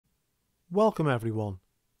Welcome everyone.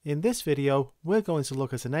 In this video we're going to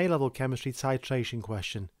look at an A-level chemistry titration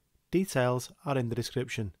question. Details are in the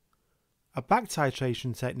description. A back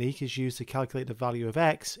titration technique is used to calculate the value of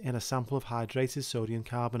X in a sample of hydrated sodium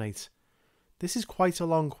carbonate. This is quite a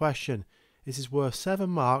long question. It is worth 7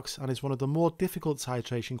 marks and is one of the more difficult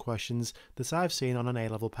titration questions that I've seen on an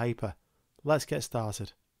A-level paper. Let's get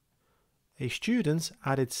started. A student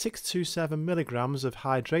added 627 milligrams of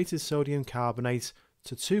hydrated sodium carbonate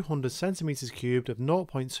to 200 centimeters cubed of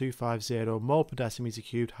 0.250 mole per decimeter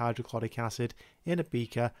cubed hydrochloric acid in a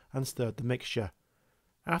beaker and stirred the mixture.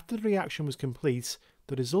 After the reaction was complete,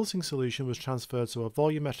 the resulting solution was transferred to a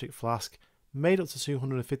volumetric flask made up to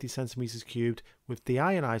 250 centimeters cubed with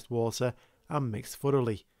deionized water and mixed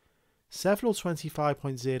thoroughly. Several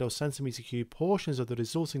 25.0 centimeter cube portions of the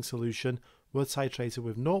resulting solution were titrated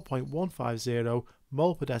with 0.150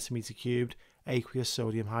 mole per decimeter cubed aqueous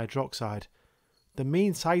sodium hydroxide. The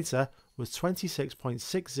mean titer was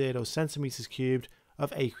 26.60 centimeters cubed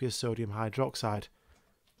of aqueous sodium hydroxide.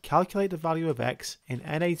 Calculate the value of X in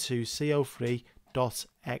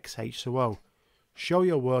Na2CO3.XH2O. Show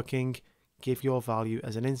your working, give your value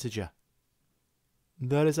as an integer.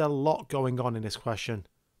 There is a lot going on in this question.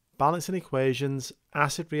 Balancing equations,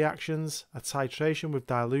 acid reactions, a titration with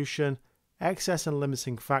dilution, excess and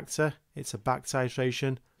limiting factor, it's a back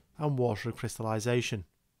titration, and water crystallization.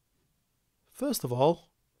 First of all,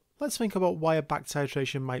 let's think about why a back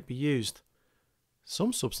titration might be used.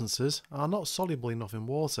 Some substances are not soluble enough in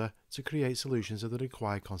water to create solutions of the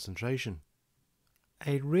required concentration.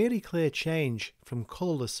 A really clear change from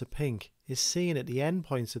colourless to pink is seen at the end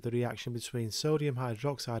points of the reaction between sodium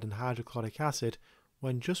hydroxide and hydrochloric acid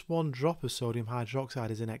when just 1 drop of sodium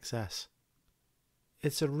hydroxide is in excess.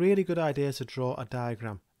 It's a really good idea to draw a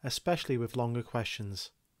diagram, especially with longer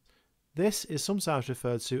questions. This is sometimes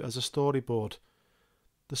referred to as a storyboard.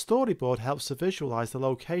 The storyboard helps to visualise the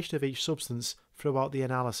location of each substance throughout the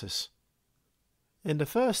analysis. In the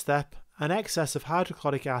first step, an excess of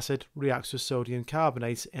hydrochloric acid reacts with sodium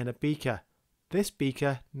carbonate in a beaker. This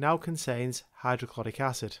beaker now contains hydrochloric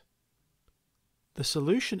acid. The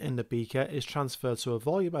solution in the beaker is transferred to a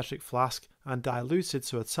volumetric flask and diluted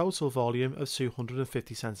to a total volume of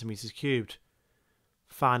 250 centimeters cubed.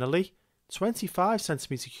 Finally, 25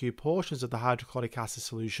 centimeter cube portions of the hydrochloric acid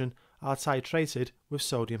solution are titrated with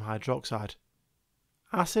sodium hydroxide.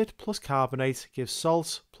 Acid plus carbonate gives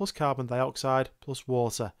salt plus carbon dioxide plus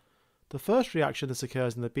water. The first reaction that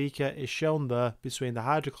occurs in the beaker is shown there between the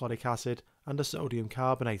hydrochloric acid and the sodium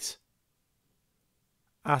carbonate.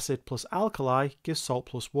 Acid plus alkali gives salt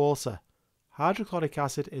plus water. Hydrochloric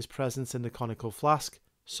acid is present in the conical flask.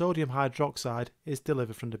 Sodium hydroxide is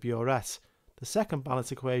delivered from the burette. The second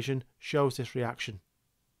balance equation shows this reaction.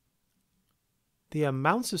 The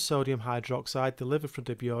amount of sodium hydroxide delivered from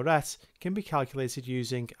the burette can be calculated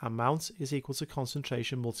using amount is equal to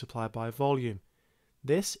concentration multiplied by volume.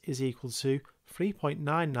 This is equal to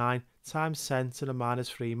 3.99 times 10 to the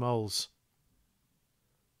minus 3 moles.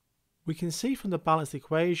 We can see from the balanced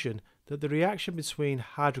equation that the reaction between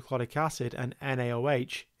hydrochloric acid and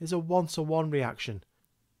NaOH is a 1-to-1 reaction.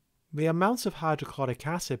 The amount of hydrochloric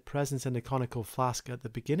acid present in the conical flask at the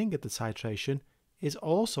beginning of the titration is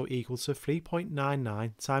also equal to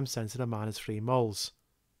 3.99 times 10 to the minus 3 moles.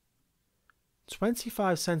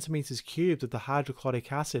 25 centimeters cubed of the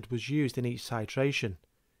hydrochloric acid was used in each titration.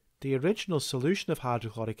 The original solution of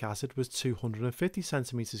hydrochloric acid was 250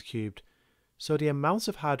 centimeters cubed, so the amount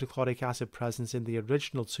of hydrochloric acid present in the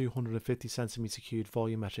original 250 centimeter cubed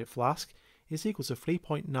volumetric flask is equal to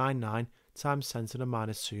 3.99 times 10 to the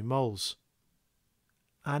minus 2 moles.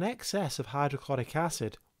 An excess of hydrochloric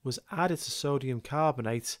acid was added to sodium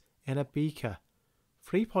carbonate in a beaker.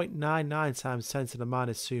 3.99 times 10 to the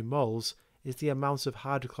minus 2 moles is the amount of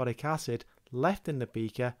hydrochloric acid left in the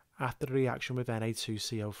beaker after the reaction with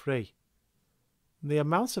Na2CO3. The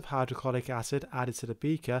amount of hydrochloric acid added to the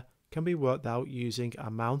beaker can be worked out using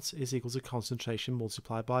amount is equal to concentration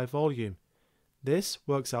multiplied by volume. This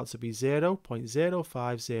works out to be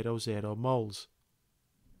 0.0500 moles.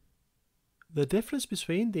 The difference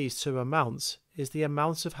between these two amounts is the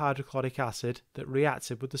amount of hydrochloric acid that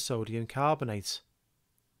reacted with the sodium carbonate.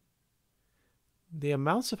 The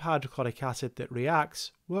amount of hydrochloric acid that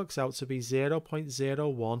reacts works out to be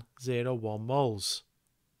 0.0101 moles.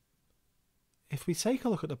 If we take a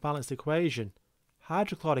look at the balanced equation,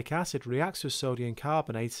 hydrochloric acid reacts with sodium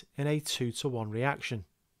carbonate in a 2-to-1 reaction.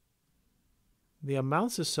 The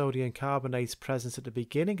amount of sodium carbonate present at the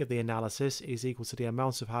beginning of the analysis is equal to the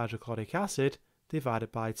amount of hydrochloric acid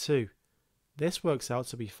divided by 2. This works out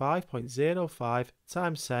to be 5.05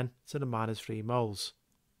 times 10 to the minus 3 moles.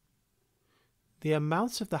 The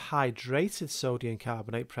amount of the hydrated sodium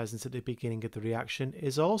carbonate present at the beginning of the reaction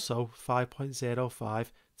is also 5.05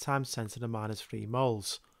 times 10 to the minus 3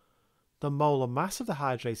 moles. The molar mass of the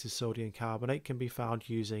hydrated sodium carbonate can be found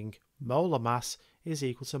using molar mass is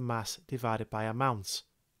equal to mass divided by amount.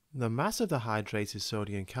 The mass of the hydrated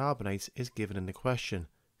sodium carbonate is given in the question,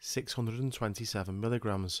 627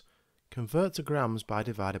 milligrams. Convert to grams by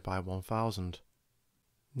divided by 1000.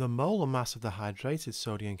 The molar mass of the hydrated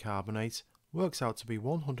sodium carbonate works out to be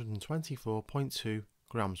 124.2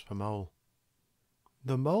 grams per mole.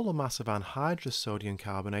 The molar mass of anhydrous sodium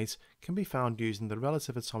carbonate can be found using the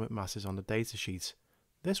relative atomic masses on the datasheet.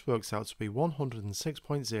 This works out to be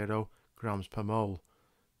 106.0 grams per mole.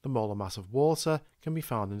 The molar mass of water can be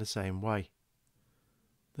found in the same way.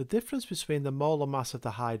 The difference between the molar mass of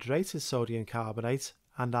the hydrated sodium carbonate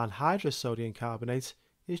and anhydrous sodium carbonate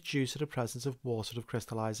is due to the presence of water of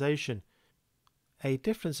crystallization. A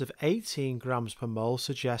difference of 18 grams per mole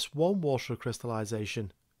suggests 1 water of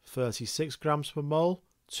crystallization, 36 grams per mole,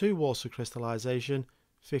 2 water crystallization,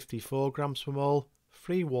 54 grams per mole,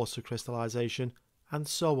 3 water crystallization, and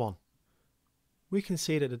so on. We can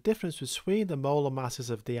see that the difference between the molar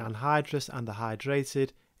masses of the anhydrous and the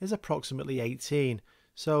hydrated is approximately 18,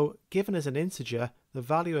 so given as an integer, the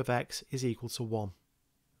value of x is equal to 1.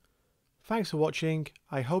 Thanks for watching.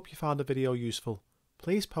 I hope you found the video useful.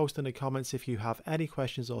 Please post in the comments if you have any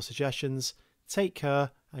questions or suggestions. Take care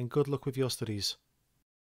and good luck with your studies.